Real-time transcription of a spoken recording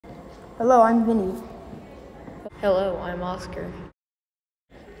Hello, I'm Vinny. Hello, I'm Oscar.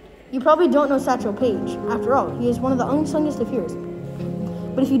 You probably don't know Satchel Paige. After all, he is one of the unsungest of heroes.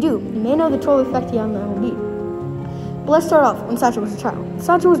 But if you do, you may know the troll effect he had on the MLB. But let's start off when Satchel was a child.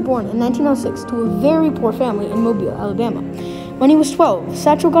 Satchel was born in 1906 to a very poor family in Mobile, Alabama. When he was 12,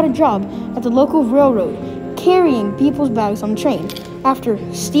 Satchel got a job at the local railroad, carrying people's bags on the train. After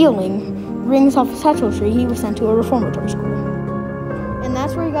stealing rings off a satchel tree, he was sent to a reformatory school. And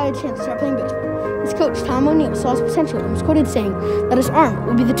that's where he got a chance to start playing baseball. His coach, Tom O'Neill, saw his potential and was quoted saying that his arm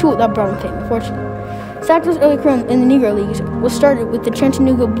would be the tool that brought him fame and fortune. Satchel's early career in the Negro Leagues was started with the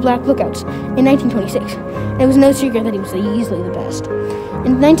Chattanooga Black Lookouts in 1926, and it was no secret that he was easily the best.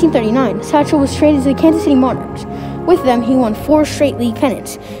 In 1939, Satchel was traded to the Kansas City Monarchs. With them, he won 4 straight league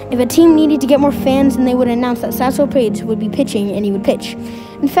pennants. If a team needed to get more fans, then they would announce that Satchel Paige would be pitching and he would pitch.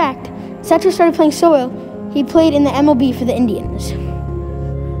 In fact, Satchel started playing so well, he played in the MLB for the Indians.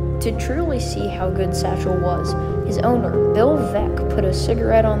 To truly see how good Satchel was, his owner, Bill Veck, put a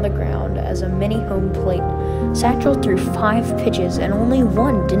cigarette on the ground as a mini home plate. Satchel threw 5 pitches and only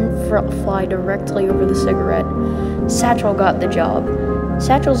one didn't fly directly over the cigarette. Satchel got the job.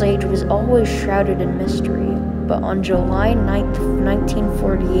 Satchel's age was always shrouded in mystery, but on July 9th,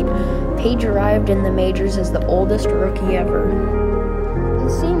 1948, Paige arrived in the majors as the oldest rookie ever. In the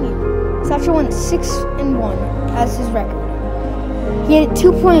same year, Satchel went 6-1 as his record. He had a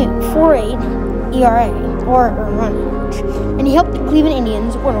 2.48 ERA, or earned run average, and he helped the Cleveland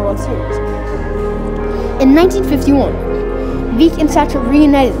Indians win a World Series. In 1951, Veek and Satchel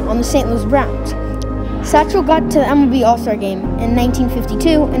reunited on the St. Louis Browns. Satchel got to the MLB All-Star Game in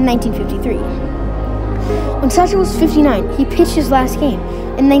 1952 and 1953. When Satchel was 59, he pitched his last game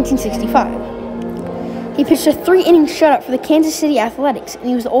in 1965. He pitched a 3-inning shutout for the Kansas City Athletics, and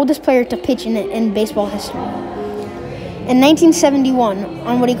he was the oldest player to pitch in baseball history. In 1971,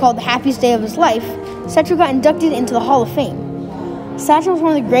 on what he called the happiest day of his life, Satchel got inducted into the Hall of Fame. Satchel was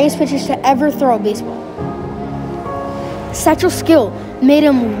one of the greatest pitchers to ever throw a baseball. Satchel's skill made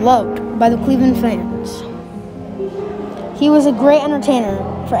him loved by the Cleveland fans. He was a great entertainer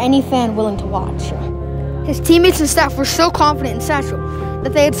for any fan willing to watch. His teammates and staff were so confident in Satchel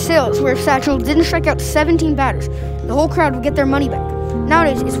that they had sales where if Satchel didn't strike out 17 batters, the whole crowd would get their money back.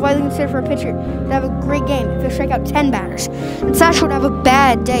 Nowadays, it's widely considered for a pitcher to have a great game if they strike out 10 batters, and Satchel would have a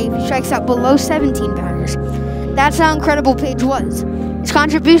bad day if he strikes out below 17 batters. That's how incredible Paige was. His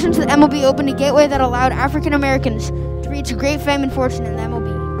contribution to the MLB opened a gateway that allowed African Americans to reach great fame and fortune in the MLB.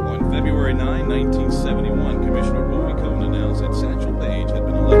 On February 9, 1971, Commissioner Bobby Cohen announced that Satchel